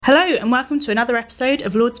Hello and welcome to another episode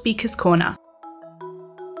of Lord Speaker's Corner.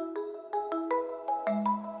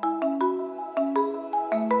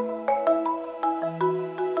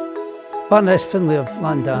 Baroness Finlay of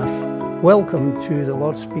Llandaff, welcome to the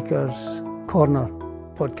Lord Speaker's Corner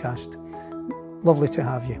podcast. Lovely to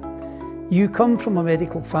have you. You come from a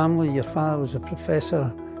medical family. Your father was a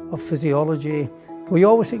professor of physiology. Were you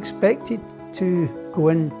always expected to go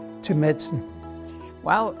into medicine?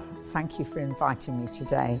 Well, thank you for inviting me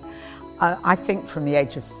today. I think from the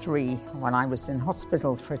age of 3, when I was in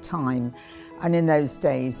hospital for a time, and in those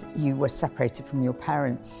days you were separated from your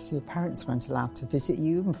parents. Your parents weren't allowed to visit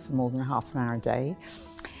you for more than half an hour a day.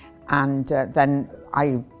 And then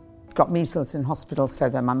I got measles in hospital, so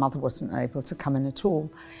then my mother wasn't able to come in at all.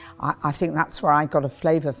 I think that's where I got a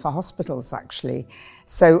flavour for hospitals, actually.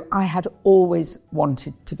 So I had always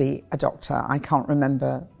wanted to be a doctor. I can't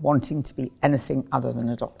remember wanting to be anything other than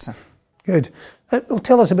a doctor. Good. Well,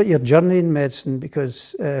 tell us about your journey in medicine,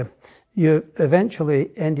 because you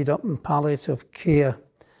eventually ended up in palliative care.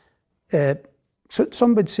 So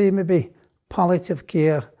some would say maybe palliative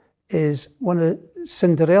care is one of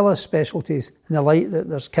Cinderella specialties, in the light that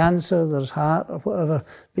there's cancer, there's heart or whatever,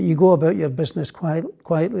 but you go about your business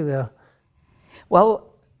quietly there.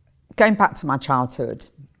 Well, going back to my childhood,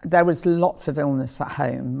 there was lots of illness at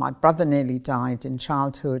home. My brother nearly died in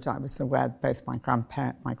childhood. I was aware both my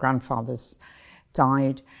grandfathers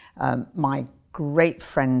died. My great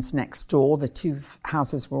friends next door, the two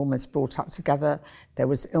houses were almost brought up together. There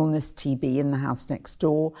was illness, TB, in the house next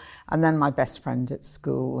door. And then my best friend at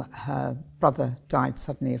school, her brother died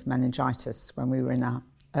suddenly of meningitis when we were in our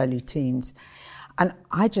early teens. And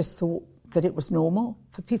I just thought that it was normal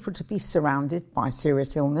for people to be surrounded by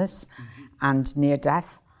serious illness and near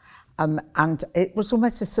death. And it was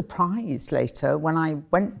almost a surprise later when I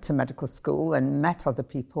went to medical school and met other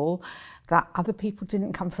people, that other people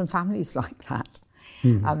didn't come from families like that.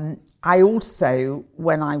 I also,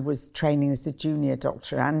 when I was training as a junior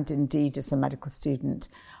doctor and indeed as a medical student,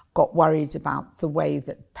 got worried about the way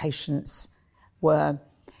that patients were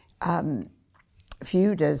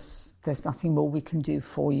viewed as there's nothing more we can do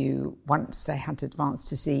for you once they had advanced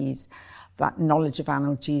disease. That knowledge of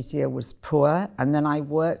analgesia was poor. And then I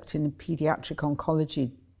worked in a paediatric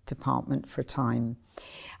oncology department for a time.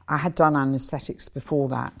 I had done anaesthetics before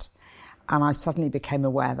that. And I suddenly became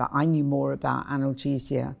aware that I knew more about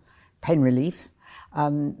analgesia, pain relief,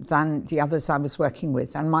 than the others I was working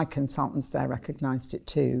with. And my consultants there recognised it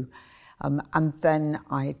too. And then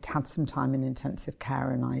I had some time in intensive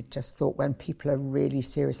care, and I just thought when people are really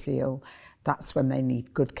seriously ill, that's when they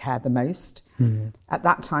need good care the most. At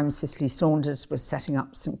that time, Cicely Saunders was setting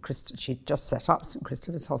up she'd just set up St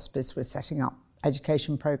Christopher's Hospice, was setting up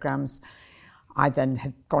education programmes. I then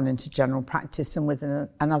had gone into general practice, and with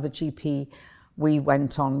another GP, we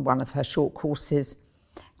went on one of her short courses,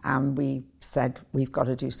 and we said, we've got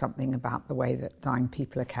to do something about the way that dying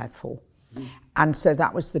people are cared for. And so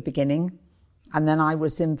that was the beginning. And then I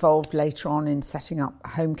was involved later on in setting up a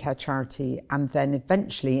home care charity, and then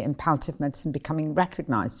eventually in palliative medicine becoming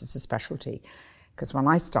recognised as a specialty. Because when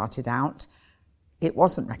I started out, it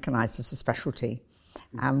wasn't recognised as a specialty.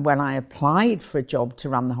 And when I applied for a job to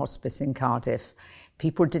run the hospice in Cardiff,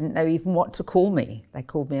 people didn't know even what to call me. They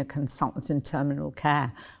called me a consultant in terminal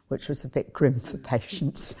care, which was a bit grim for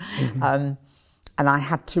patients. And I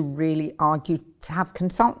had to really argue to have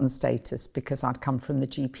consultant status because I'd come from the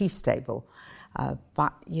GP stable.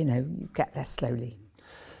 But, you get there slowly.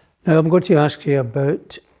 Now, I'm going to ask you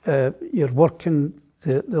about your work in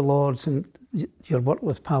the Lords and your work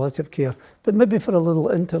with palliative care. But maybe for a little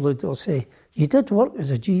interlude, I'll say, you did work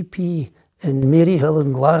as a GP in Maryhill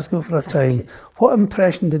in Glasgow for a time. What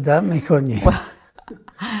impression did that make on you? Well,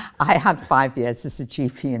 I had 5 years as a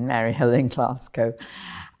GP in Maryhill in Glasgow.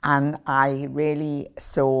 And I really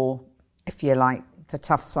saw, if you like, the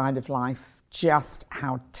tough side of life, just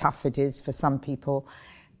how tough it is for some people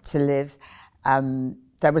to live.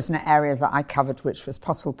 There was an area that I covered, which was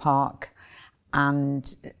Postle Park.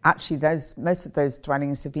 And actually, most of those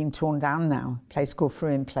dwellings have been torn down now. A place called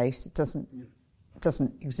Fruin Place, it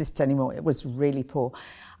doesn't exist anymore. It was really poor.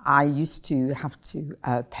 I used to have to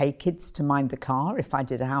pay kids to mind the car if I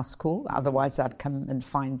did a house call. Otherwise, I'd come and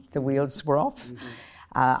find the wheels were off.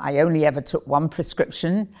 I only ever took one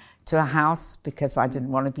prescription to a house because I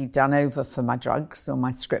didn't want to be done over for my drugs or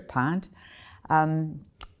my script pad.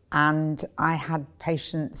 And I had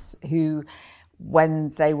patients who, when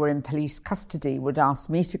they were in police custody, would ask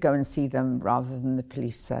me to go and see them rather than the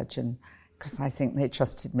police surgeon, because I think they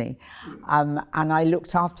trusted me. And I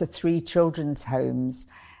looked after 3 children's homes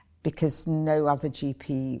because no other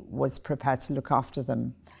GP was prepared to look after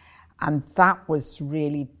them. And that was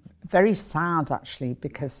really very sad actually,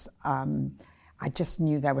 because I just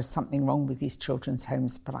knew there was something wrong with these children's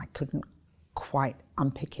homes, but I couldn't quite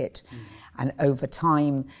unpick it. And over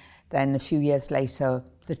time, then a few years later,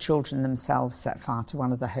 the children themselves set fire to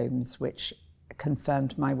one of the homes, which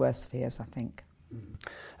confirmed my worst fears, I think.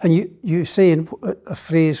 And you say in a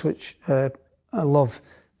phrase which I love,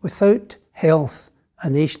 without health, a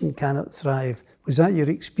nation cannot thrive. Was that your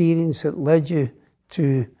experience that led you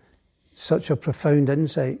to such a profound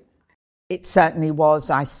insight? It certainly was.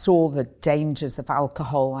 I saw the dangers of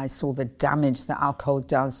alcohol. I saw the damage that alcohol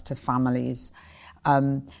does to families.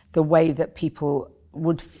 The way that people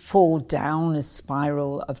would fall down a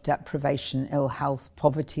spiral of deprivation, ill health,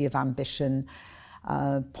 poverty of ambition,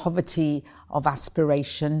 poverty of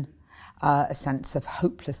aspiration, a sense of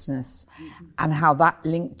hopelessness, and how that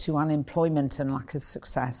linked to unemployment and lack of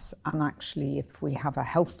success. And actually, if we have a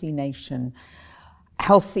healthy nation,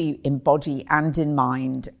 healthy in body and in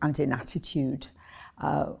mind and in attitude,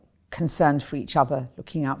 concerned for each other,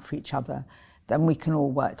 looking out for each other, then we can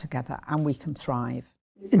all work together and we can thrive.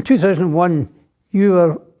 In 2001, you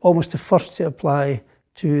were almost the first to apply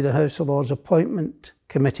to the House of Lords Appointment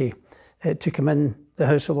Committee to come in the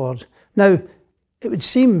House of Lords. Now, it would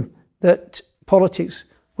seem that politics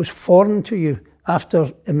was foreign to you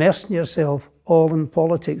after immersing yourself all in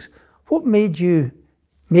politics. What made you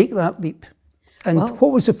make that leap? And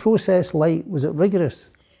what was the process like? Was it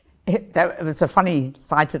rigorous? It was a funny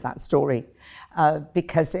side to that story,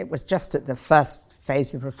 because it was just at the first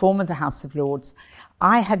phase of reform of the House of Lords.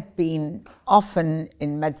 I had been often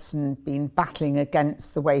in medicine been battling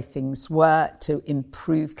against the way things were, to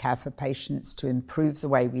improve care for patients, to improve the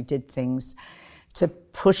way we did things, to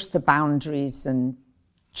push the boundaries and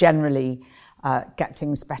generally get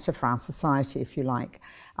things better for our society, if you like.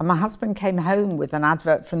 And my husband came home with an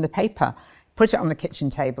advert from the paper, put it on the kitchen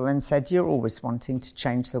table and said, "You're always wanting to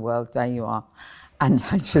change the world, there you are." And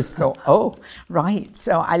I just thought, oh, right.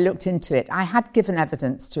 So I looked into it. I had given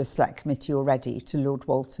evidence to a select committee already, to Lord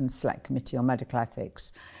Walton's select committee on medical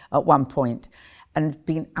ethics at one point, and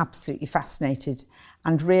been absolutely fascinated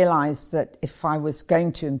and realised that if I was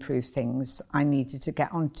going to improve things, I needed to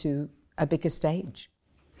get onto a bigger stage.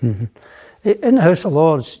 Mm-hmm. In the House of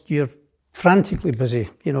Lords, you're frantically busy,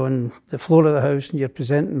 on the floor of the House, and you're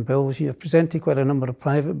presenting bills. You've presented quite a number of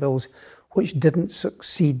private bills which didn't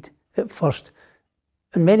succeed at first.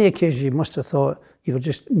 On many occasions, you must have thought you were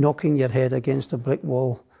just knocking your head against a brick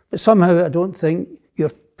wall. But somehow, I don't think your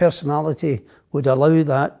personality would allow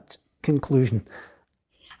that conclusion.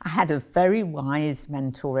 I had a very wise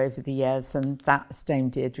mentor over the years, and that's Dame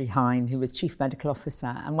Deirdre Hine, who was Chief Medical Officer.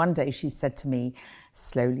 And one day she said to me,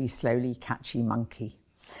 "Slowly, slowly, catchy monkey."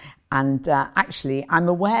 And actually, I'm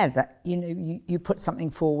aware that, you put something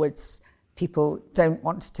forwards, people don't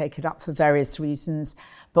want to take it up for various reasons.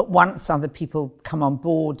 But once other people come on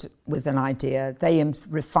board with an idea, they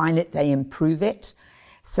refine it, they improve it.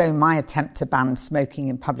 So my attempt to ban smoking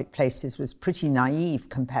in public places was pretty naive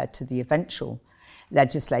compared to the eventual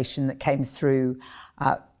legislation that came through.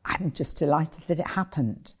 I'm just delighted that it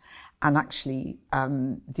happened. And actually,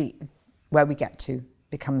 where we get to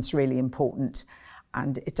becomes really important.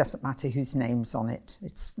 And it doesn't matter whose name's on it.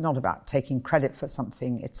 It's not about taking credit for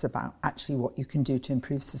something. It's about actually what you can do to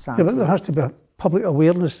improve society. Yeah, but there has to be a public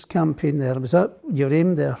awareness campaign there. Was that your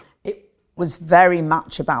aim there? It was very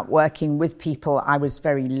much about working with people. I was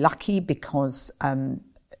very lucky because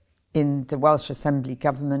in the Welsh Assembly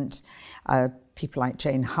government, people like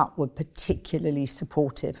Jane Hutt were particularly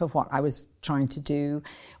supportive of what I was trying to do.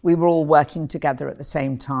 We were all working together at the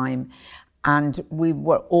same time. And we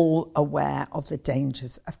were all aware of the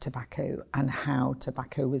dangers of tobacco and how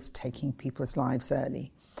tobacco was taking people's lives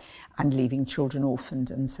early and leaving children orphaned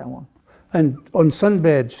and so on. And on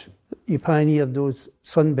sunbeds, you pioneered those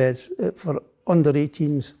sunbeds for under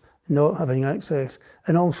 18s not having access,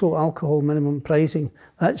 and also alcohol minimum pricing.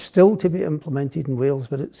 That's still to be implemented in Wales,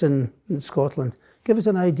 but it's in Scotland. Give us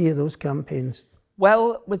an idea of those campaigns.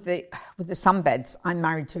 Well, with the sunbeds, I'm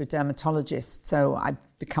married to a dermatologist, so I've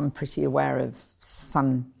become pretty aware of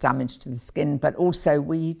sun damage to the skin. But also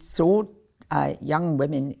we saw young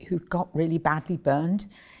women who got really badly burned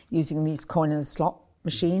using these coin in the slot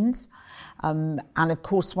machines. And of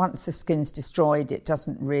course, once the skin's destroyed, it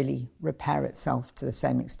doesn't really repair itself to the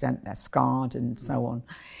same extent. They're scarred and so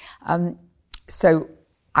on. So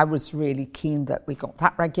I was really keen that we got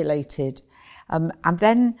that regulated. And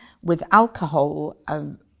then with alcohol,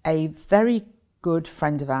 a very good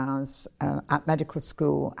friend of ours at medical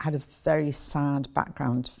school had a very sad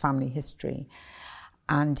background, family history,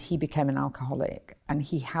 and he became an alcoholic, and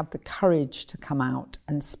he had the courage to come out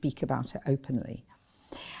and speak about it openly.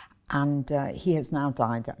 And he has now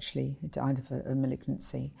died, actually. He died of a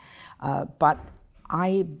malignancy. But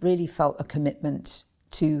I really felt a commitment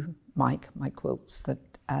to Mike Wilkes, that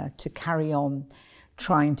to carry on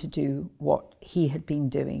trying to do what he had been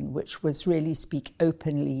doing, which was really speak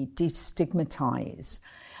openly, destigmatise,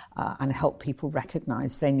 and help people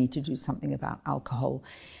recognise they need to do something about alcohol.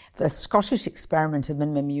 The Scottish experiment of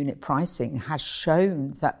minimum unit pricing has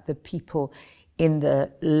shown that the people in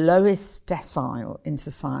the lowest decile in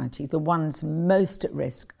society, the ones most at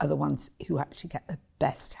risk, are the ones who actually get the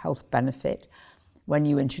best health benefit when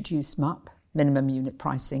you introduce MUP, minimum unit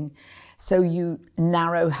pricing. So you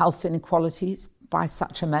narrow health inequalities by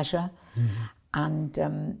such a measure. Mm-hmm.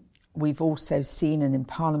 And we've also seen, and in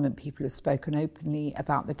Parliament people have spoken openly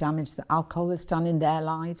about the damage that alcohol has done in their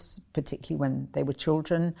lives, particularly when they were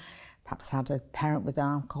children, perhaps had a parent with an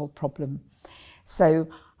alcohol problem. So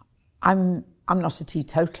I'm not a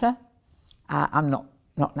teetotaler. I'm not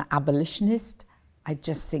an abolitionist. I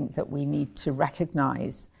just think that we need to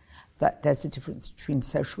recognise that there's a difference between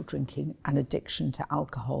social drinking and addiction to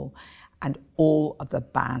alcohol, and all of the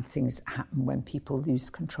bad things that happen when people lose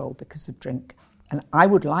control because of drink. And I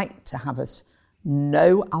would like to have us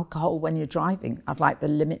no alcohol when you're driving. I'd like the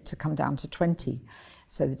limit to come down to 20,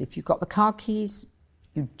 so that if you've got the car keys,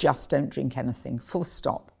 you just don't drink anything, full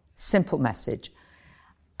stop. Simple message.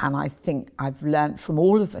 And I think I've learned from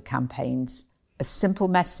all of the campaigns, a simple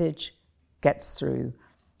message gets through.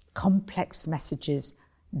 Complex messages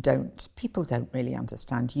don't. People don't really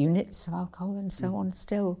understand units of alcohol and so on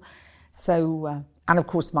still. So, and of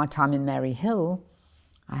course, my time in Mary Hill,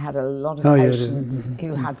 I had a lot of patients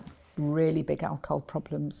who had really big alcohol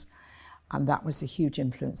problems, and that was a huge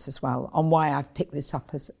influence as well on why I've picked this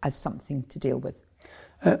up as something to deal with.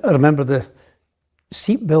 I remember the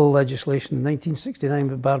seat bill legislation in 1969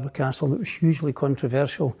 with Barbara Castle, and it was hugely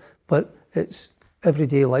controversial, but it's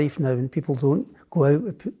everyday life now, and people don't go out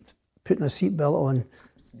with putting a seat belt on.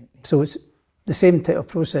 Absolutely. So it's the same type of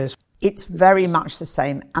process. It's very much the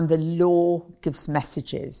same, and the law gives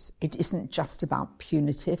messages. It isn't just about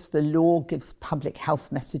punitive. The law gives public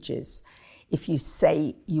health messages. If you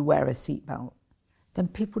say you wear a seatbelt, then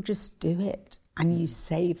people just do it, and you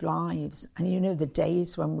save lives. And you know, the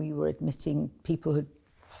days when we were admitting people who'd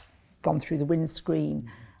gone through the windscreen,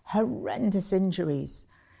 horrendous injuries.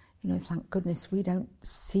 You know, thank goodness we don't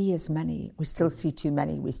see as many. We still see too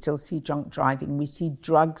many. We still see drunk driving. We see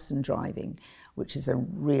drugs and driving, which is a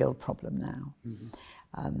real problem now.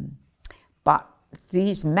 Mm-hmm. But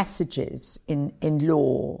these messages in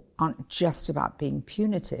law aren't just about being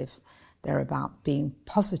punitive. They're about being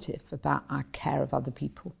positive, about our care of other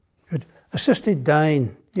people. Good. Assisted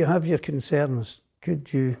dying, you have your concerns.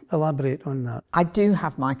 Could you elaborate on that? I do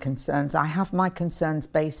have my concerns. I have my concerns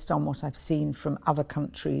based on what I've seen from other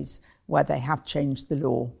countries where they have changed the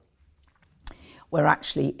law, where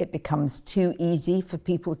actually it becomes too easy for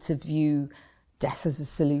people to view death as a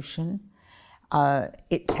solution.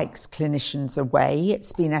 It takes clinicians away.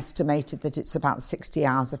 It's been estimated that it's about 60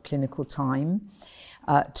 hours of clinical time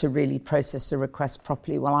to really process a request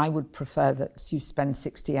properly. Well, I would prefer that you spend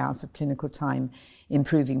 60 hours of clinical time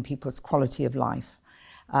improving people's quality of life.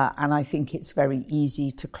 And I think it's very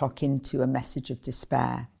easy to clock into a message of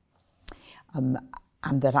despair. And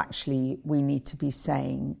that actually we need to be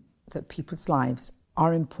saying that people's lives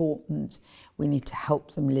are important. We need to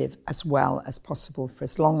help them live as well as possible for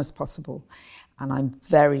as long as possible. And I'm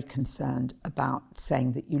very concerned about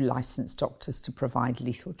saying that you license doctors to provide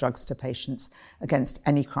lethal drugs to patients against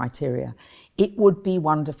any criteria. It would be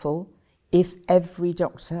wonderful if every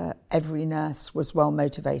doctor, every nurse was well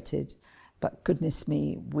motivated. But goodness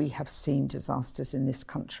me, we have seen disasters in this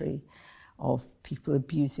country of people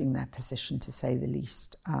abusing their position, to say the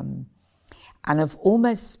least, and of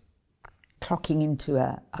almost clocking into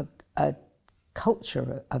a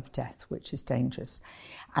culture of death, which is dangerous.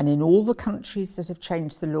 And in all the countries that have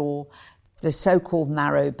changed the law, the so-called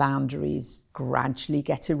narrow boundaries gradually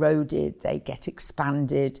get eroded, they get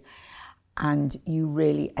expanded, and you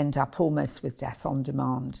really end up almost with death on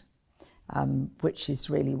demand, which is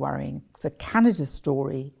really worrying. The Canada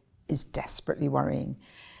story is desperately worrying.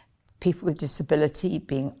 People with disability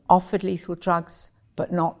being offered lethal drugs,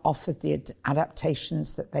 but not offered the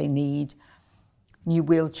adaptations that they need, new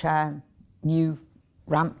wheelchair, new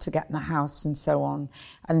ramp to get in the house and so on,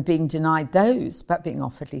 and being denied those, but being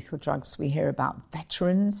offered lethal drugs. We hear about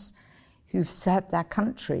veterans who've served their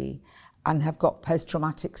country and have got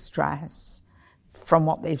post-traumatic stress from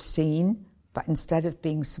what they've seen, but instead of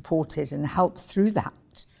being supported and helped through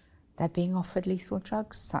that, they're being offered lethal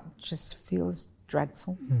drugs. That just feels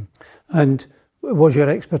dreadful. And was your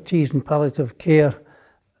expertise in palliative care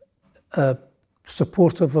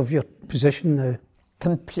supportive of your position now?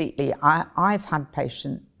 Completely. I've had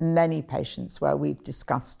many patients where we've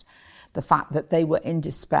discussed the fact that they were in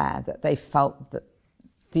despair, that they felt that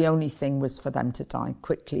the only thing was for them to die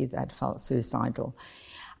quickly. They'd felt suicidal.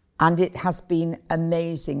 And it has been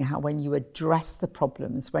amazing how when you address the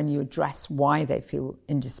problems, when you address why they feel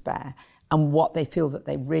in despair and what they feel that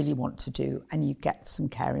they really want to do, and you get some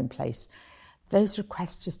care in place, those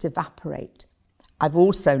requests just evaporate. I've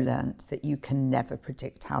also learned that you can never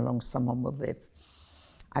predict how long someone will live.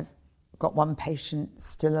 I've got one patient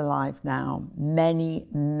still alive now, many,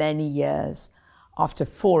 many years after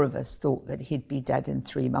 4 of us thought that he'd be dead in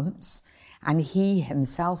 3 months. And he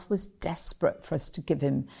himself was desperate for us to give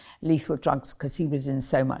him lethal drugs because he was in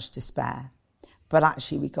so much despair. But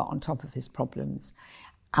actually we got on top of his problems.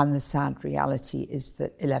 And the sad reality is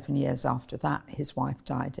that 11 years after that, his wife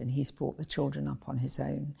died and he's brought the children up on his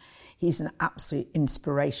own. He's an absolute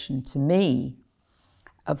inspiration to me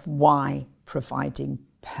of why providing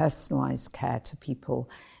personalised care to people,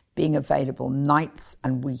 being available nights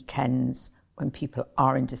and weekends when people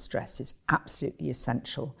are in distress is absolutely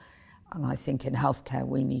essential. And I think in healthcare,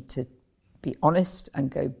 we need to be honest and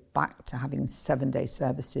go back to having 7-day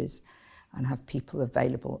services and have people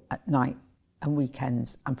available at night and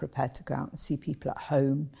weekends and prepared to go out and see people at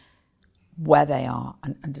home where they are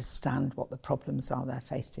and understand what the problems are they're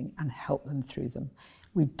facing and help them through them.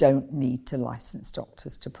 We don't need to license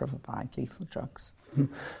doctors to provide lethal drugs.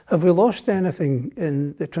 Have we lost anything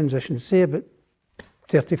in the transition? Say about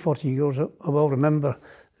 30, 40 years, I will remember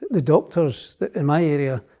the doctors in my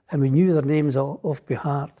area, and we knew their names off by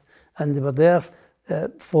heart, and they were there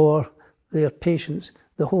for their patients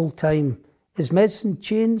the whole time. Has medicine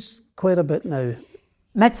changed quite a bit now?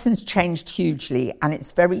 Medicine's changed hugely, and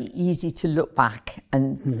it's very easy to look back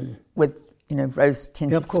and with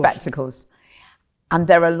rose-tinted spectacles. And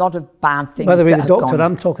there are a lot of bad things. By the way, that the doctor gone.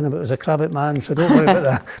 I'm talking about is a crabbit man, so don't worry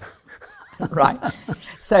about that. Right.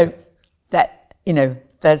 So that,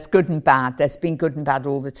 there's good and bad. There's been good and bad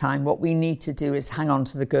all the time. What we need to do is hang on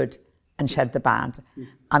to the good and shed the bad.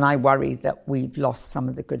 And I worry that we've lost some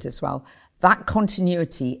of the good as well. That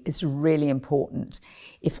continuity is really important.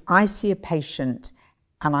 If I see a patient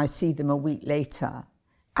and I see them a week later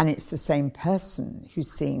and it's the same person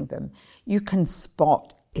who's seeing them, you can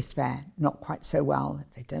spot if they're not quite so well,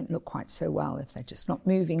 if they don't look quite so well, if they're just not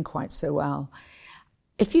moving quite so well.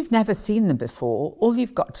 If you've never seen them before, all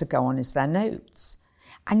you've got to go on is their notes.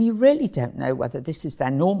 And you really don't know whether this is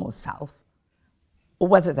their normal self or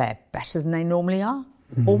whether they're better than they normally are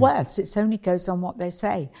or worse. It only goes on what they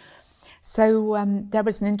say. So there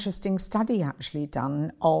was an interesting study actually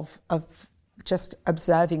done of just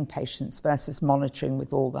observing patients versus monitoring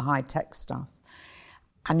with all the high-tech stuff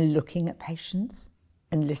and looking at patients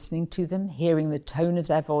and listening to them, hearing the tone of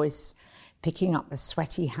their voice, picking up the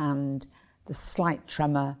sweaty hand, the slight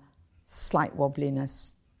tremor, slight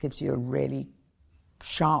wobbliness, gives you a really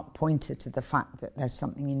sharp pointer to the fact that there's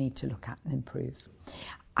something you need to look at and improve.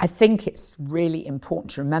 I think it's really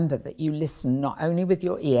important to remember that you listen not only with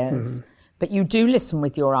your ears, but you do listen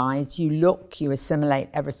with your eyes. You look, you assimilate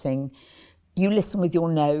everything. You listen with your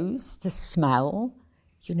nose, the smell,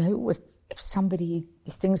 if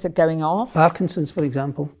things are going off. Parkinson's, for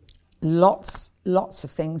example. Lots of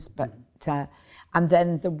things, but and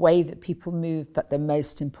then the way that people move. But the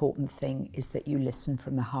most important thing is that you listen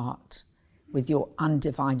from the heart with your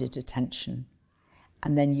undivided attention.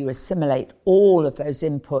 And then you assimilate all of those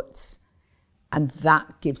inputs, and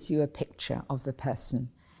that gives you a picture of the person.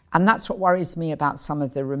 And that's what worries me about some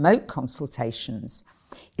of the remote consultations,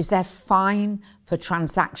 is they're fine for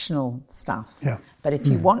transactional stuff. Yeah. But if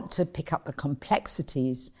you want to pick up the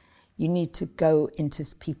complexities, you need to go into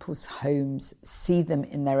people's homes, see them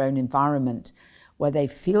in their own environment, where they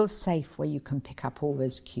feel safe, where you can pick up all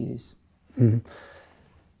those cues.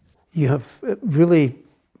 You have really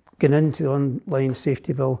gone into the online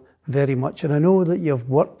safety bill very much, and I know that you've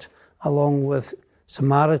worked along with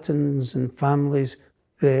Samaritans and families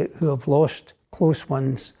who have lost close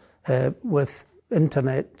ones with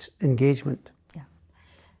internet engagement. Yeah.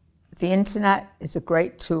 The internet is a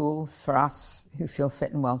great tool for us who feel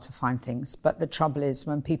fit and well to find things, but the trouble is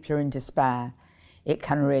when people are in despair, it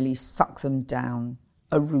can really suck them down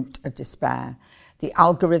a route of despair. The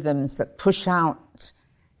algorithms that push out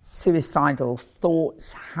suicidal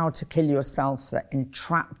thoughts, how to kill yourself, that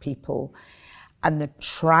entrap people, and the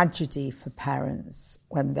tragedy for parents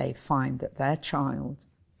when they find that their child,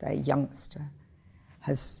 their youngster,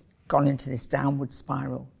 has gone into this downward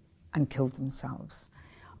spiral and killed themselves.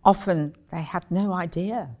 Often they had no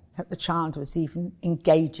idea that the child was even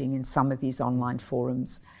engaging in some of these online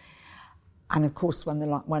forums. And of course,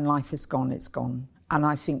 when life is gone, it's gone. And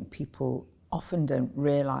I think people often don't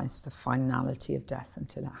realise the finality of death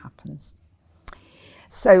until it happens.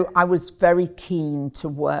 So I was very keen to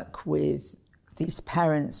work with these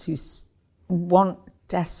parents who want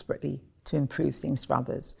desperately to improve things for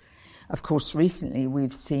others. Of course, recently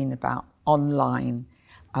we've seen about online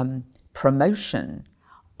promotion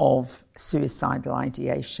of suicidal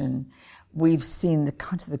ideation. We've seen the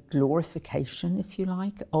kind of the glorification, if you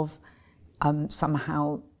like, of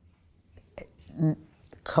somehow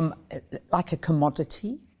like a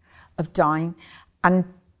commodity of dying, and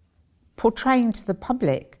portraying to the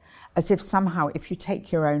public as if somehow if you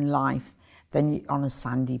take your own life, then you're on a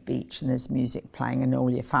sandy beach and there's music playing and all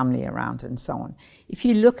your family around and so on. If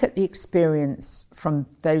you look at the experience from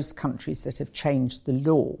those countries that have changed the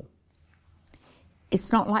law,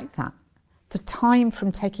 it's not like that. The time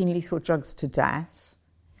from taking lethal drugs to death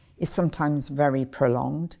is sometimes very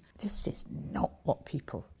prolonged. This is not what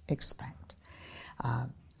people expect.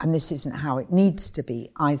 And this isn't how it needs to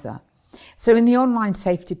be either. So in the online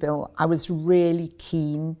safety bill, I was really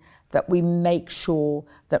keen that we make sure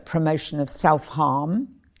that promotion of self-harm,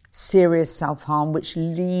 serious self-harm, which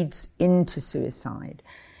leads into suicide,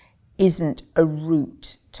 isn't a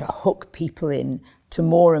route to hook people in to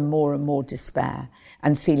more and more and more despair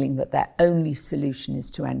and feeling that their only solution is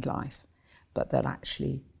to end life, but that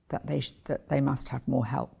actually that they must have more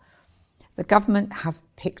help. The government have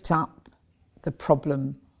picked up the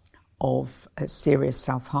problem of serious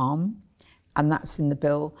self-harm, and that's in the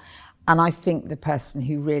bill. And I think the person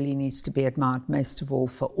who really needs to be admired most of all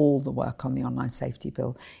for all the work on the online safety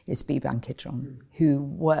bill is Biban Kidron, who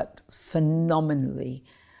worked phenomenally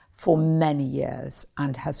for many years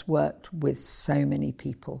and has worked with so many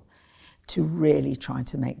people to really try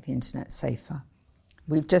to make the internet safer.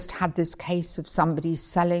 We've just had this case of somebody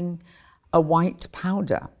selling a white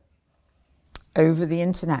powder over the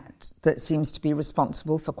internet that seems to be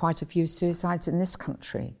responsible for quite a few suicides in this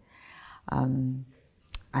country. And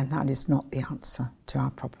that is not the answer to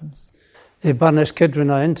our problems. Baroness Kidron,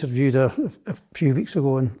 I interviewed her a few weeks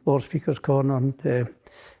ago in Lord Speaker's Corner,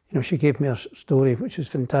 and she gave me her story, which is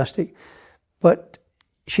fantastic. But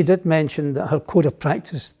she did mention that her code of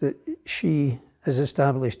practice that she has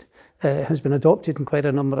established has been adopted in quite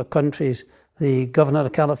a number of countries. The Governor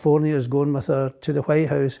of California is going with her to the White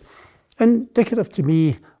House. Indicative to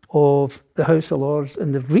me of the House of Lords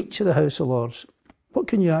and the reach of the House of Lords. What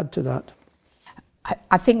can you add to that?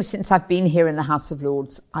 I think since I've been here in the House of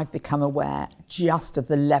Lords, I've become aware just of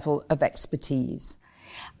the level of expertise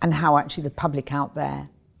and how actually the public out there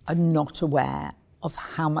are not aware of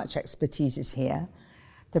how much expertise is here.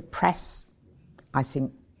 The press, I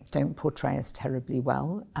think, don't portray us terribly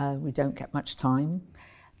well. We don't get much time.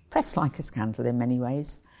 Press like a scandal in many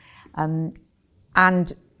ways.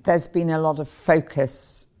 And there's been a lot of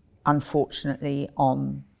focus, unfortunately,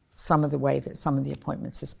 on some of the way that some of the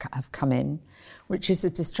appointments have come in, which is a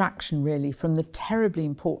distraction really from the terribly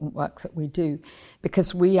important work that we do,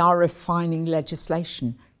 because we are refining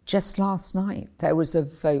legislation. Just last night, there was a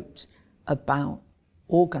vote about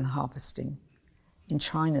organ harvesting in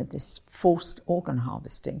China, this forced organ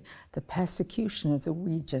harvesting, the persecution of the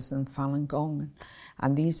Uyghurs and Falun Gong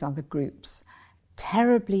and these other groups.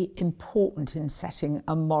 Terribly important in setting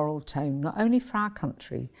a moral tone, not only for our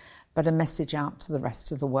country, but a message out to the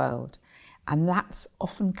rest of the world. And that's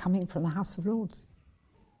often coming from the House of Lords.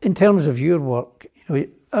 In terms of your work,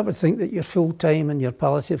 I would think that you're full-time in your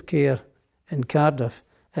palliative care in Cardiff.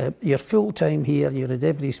 You're full-time here, you're a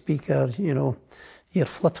deputy speaker, you're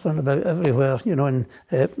fluttering about everywhere, and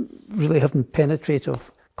really having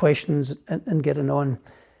penetrative questions and getting on.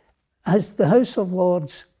 Has the House of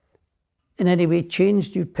Lords in any way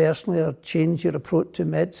changed you personally or changed your approach to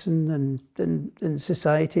medicine and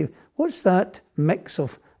society? What's that mix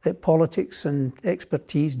of politics and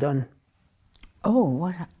expertise done? Oh,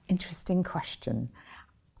 what an interesting question.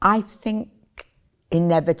 I think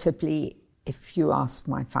inevitably, if you asked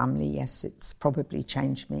my family, yes, it's probably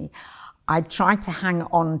changed me. I try to hang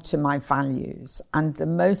on to my values, and the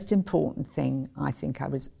most important thing I think I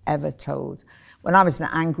was ever told when I was an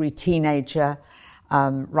angry teenager,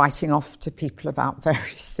 writing off to people about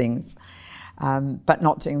various things, but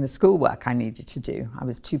not doing the schoolwork I needed to do. I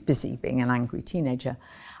was too busy being an angry teenager.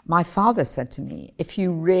 My father said to me, if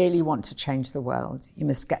you really want to change the world, you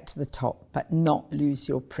must get to the top, but not lose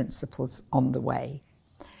your principles on the way.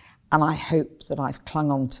 And I hope that I've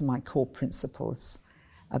clung on to my core principles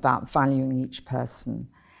about valuing each person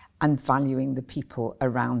and valuing the people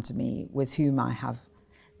around me with whom I have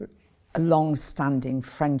long-standing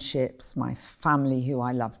friendships, my family who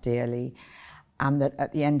I love dearly, and that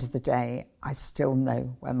at the end of the day, I still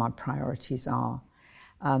know where my priorities are.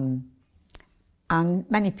 And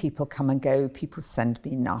many people come and go. People send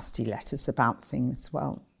me nasty letters about things.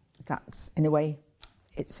 Well, that's, in a way,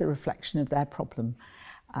 it's a reflection of their problem,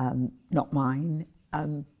 not mine.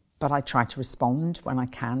 But I try to respond when I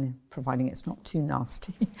can, providing it's not too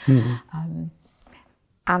nasty. Mm-hmm.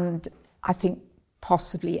 And I think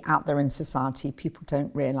possibly out there in society, people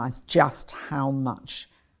don't realise just how much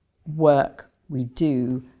work we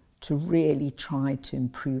do to really try to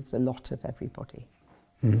improve the lot of everybody.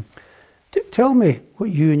 Mm-hmm. Tell me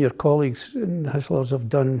what you and your colleagues in the House of Lords have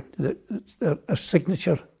done that are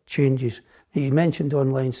signature changes. You mentioned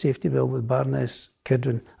online safety bill with Baroness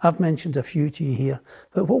Kidron. I've mentioned a few to you here,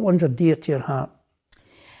 but what ones are dear to your heart?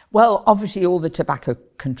 Well, obviously all the tobacco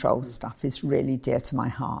control stuff is really dear to my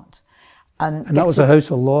heart. And that was a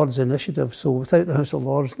House of Lords initiative, so without the House of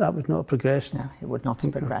Lords that would not have progressed. No, it would not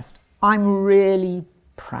have progressed. I'm really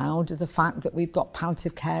proud of the fact that we've got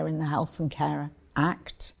palliative care in the Health and Care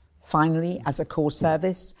Act, finally, as a core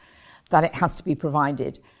service, that it has to be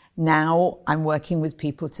provided. Now I'm working with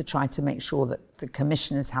people to try to make sure that the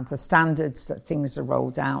commissioners have the standards, that things are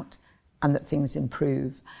rolled out and that things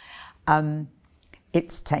improve.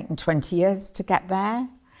 It's taken 20 years to get there,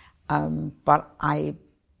 but I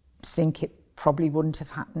think it probably wouldn't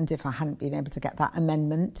have happened if I hadn't been able to get that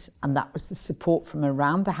amendment, and that was the support from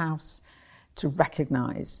around the House to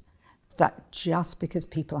recognise that just because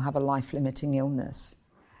people have a life-limiting illness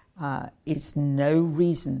is no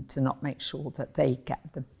reason to not make sure that they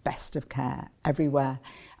get the best of care everywhere.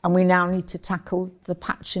 And we now need to tackle the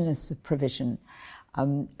patchiness of provision.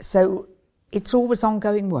 So it's always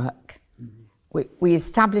ongoing work. Mm-hmm. We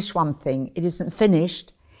establish one thing, it isn't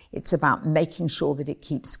finished, it's about making sure that it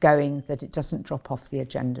keeps going, that it doesn't drop off the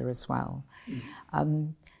agenda as well. Mm-hmm.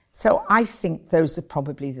 So I think those are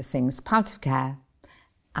probably the things, palliative care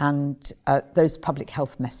and those public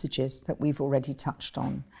health messages that we've already touched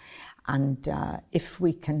on. And if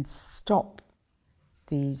we can stop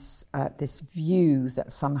this view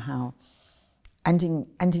that somehow ending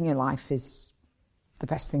your life is the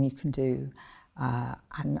best thing you can do,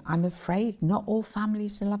 and I'm afraid not all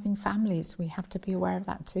families are loving families. We have to be aware of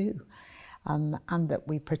that too, and that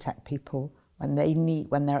we protect people when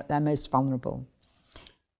they're at their most vulnerable.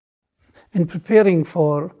 In preparing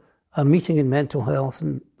for a meeting in mental health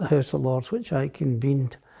in the House of Lords, which I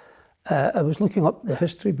convened, I was looking up the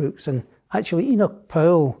history books, and actually Enoch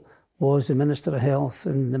Powell was the Minister of Health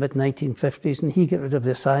in the mid-1950s, and he got rid of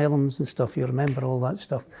the asylums and stuff. You remember all that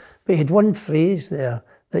stuff. But he had one phrase there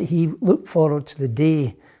that he looked forward to the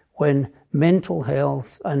day when mental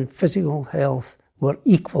health and physical health were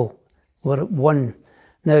equal, were at one.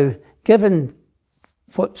 Now, given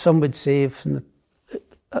what some would say from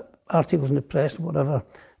the articles in the press or whatever,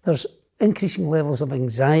 there's increasing levels of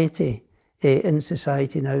anxiety in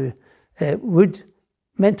society now. Would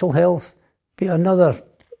mental health be another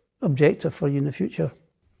objective for you in the future?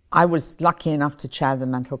 I was lucky enough to chair the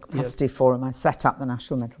Mental Capacity Forum. I set up the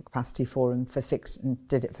National Mental Capacity Forum and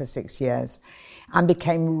did it for 6 years, and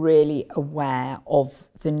became really aware of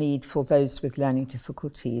the need for those with learning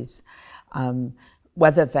difficulties,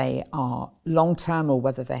 whether they are long-term or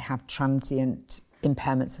whether they have transient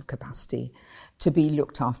impairments of capacity, to be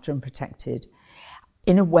looked after and protected.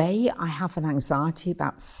 In a way, I have an anxiety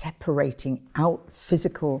about separating out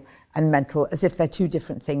physical and mental as if they're two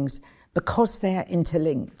different things, because they are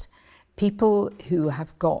interlinked. People who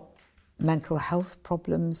have got mental health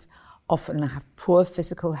problems often have poor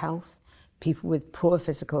physical health. People with poor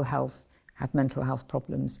physical health have mental health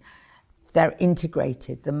problems. They're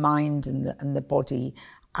integrated, the mind and the body.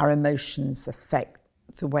 Our emotions affect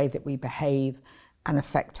the way that we behave and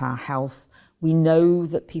affect our health. We know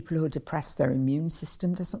that people who are depressed, their immune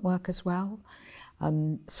system doesn't work as well.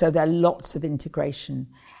 So there are lots of integration,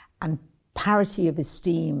 and parity of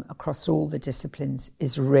esteem across all the disciplines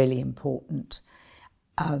is really important,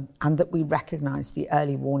 and that we recognise the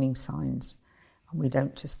early warning signs, and we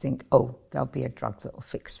don't just think, oh, there'll be a drug that will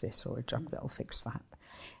fix this or a drug that will fix that.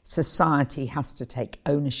 Society has to take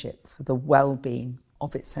ownership for the well-being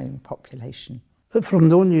of its own population. But from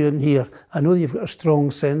knowing you in here, I know you've got a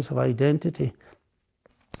strong sense of identity,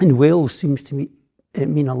 and Wales seems to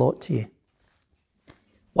mean a lot to you.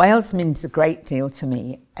 Wales means a great deal to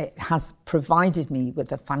me. It has provided me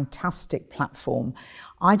with a fantastic platform.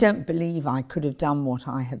 I don't believe I could have done what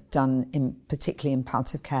I have done, particularly in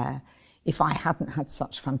palliative care, if I hadn't had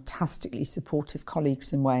such fantastically supportive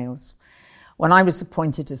colleagues in Wales. When I was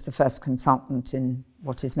appointed as the first consultant in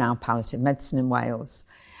what is now palliative medicine in Wales,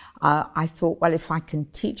 I thought, well, if I can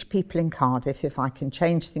teach people in Cardiff, if I can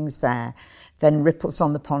change things there, then ripples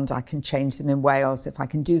on the pond, I can change them in Wales. If I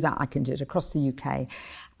can do that, I can do it across the UK.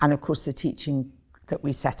 And of course, the teaching that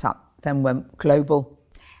we set up then went global,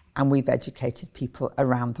 and we've educated people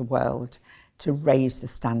around the world to raise the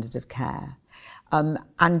standard of care.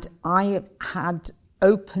 And I have had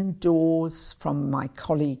open doors from my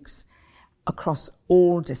colleagues across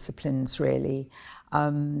all disciplines, really,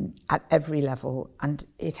 at every level. And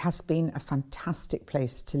it has been a fantastic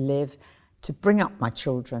place to live, to bring up my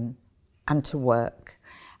children and to work.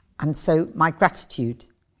 And so my gratitude.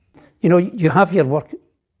 You know, you have your work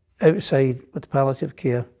outside with palliative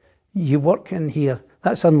care. You work in here.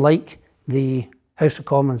 That's unlike the House of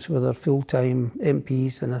Commons where they're full-time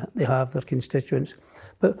MPs and they have their constituents.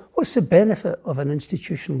 But what's the benefit of an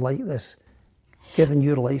institution like this, given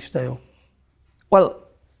your lifestyle? Well,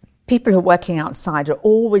 people who are working outside are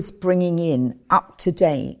always bringing in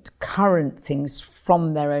up-to-date, current things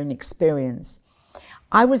from their own experience.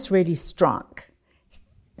 I was really struck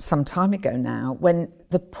some time ago now when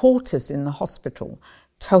the porters in the hospital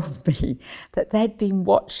told me that they'd been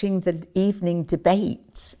watching the evening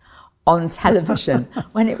debate on television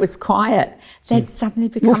when it was quiet. They'd suddenly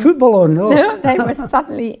become... No football on, no. No, they were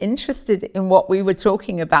suddenly interested in what we were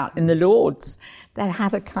talking about in the Lords. They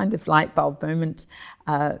had a kind of light bulb moment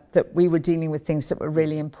that we were dealing with things that were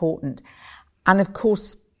really important. And of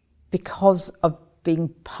course, because of being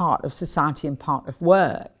part of society and part of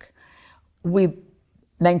work, we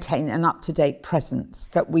maintain an up-to-date presence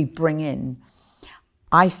that we bring in.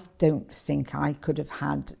 I don't think I could have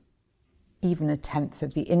had even a tenth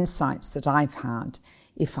of the insights that I've had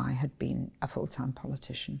if I had been a full-time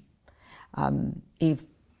politician.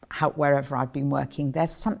 Wherever I've been working,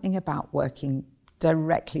 there's something about working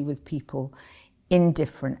directly with people in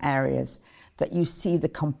different areas that you see the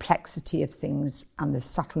complexity of things and the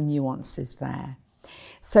subtle nuances there.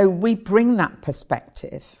 So we bring that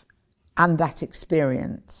perspective and that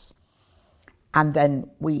experience, and then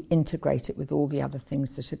we integrate it with all the other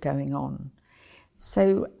things that are going on.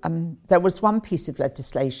 So there was one piece of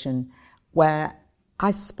legislation where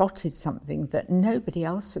I spotted something that nobody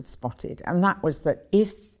else had spotted, and that was that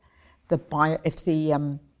if the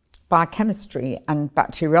biochemistry and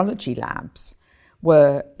bacteriology labs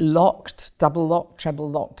were locked, double locked,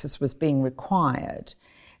 treble locked, as was being required,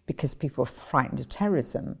 because people were frightened of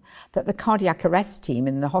terrorism, that the cardiac arrest team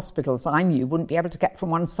in the hospitals I knew wouldn't be able to get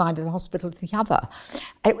from one side of the hospital to the other.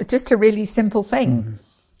 It was just a really simple thing. Mm-hmm.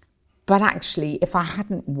 But actually, if I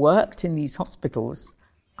hadn't worked in these hospitals,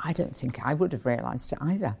 I don't think I would have realised it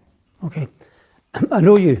either. Okay. I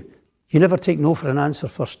know you never take no for an answer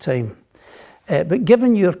first time. But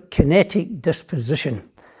given your kinetic disposition,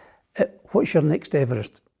 what's your next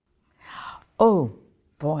Everest? Oh,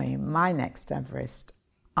 boy, my next Everest.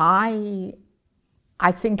 I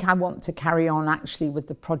think I want to carry on actually with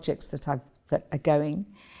the projects that are going.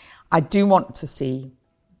 I do want to see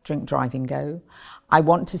drink driving go. I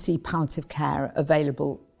want to see palliative care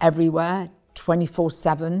available everywhere,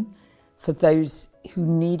 24/7, for those who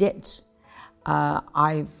need it.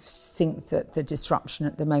 I think that the disruption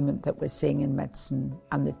at the moment that we're seeing in medicine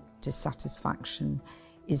and the dissatisfaction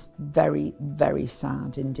is very, very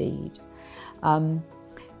sad indeed.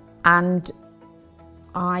 And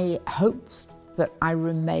I hope that I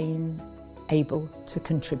remain able to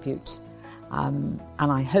contribute. And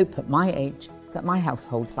I hope at my age that my health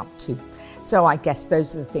holds up too. So I guess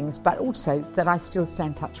those are the things, but also that I still stay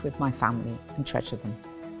in touch with my family and treasure them.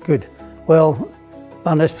 Good. Well,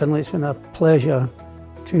 Baroness Finlay, it's been a pleasure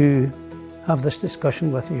to have this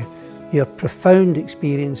discussion with you. Your profound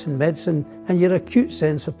experience in medicine and your acute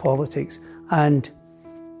sense of politics, and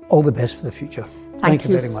all the best for the future. Thank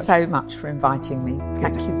you very much. So much for inviting me. Good.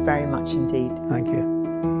 Thank you very much indeed. Thank you.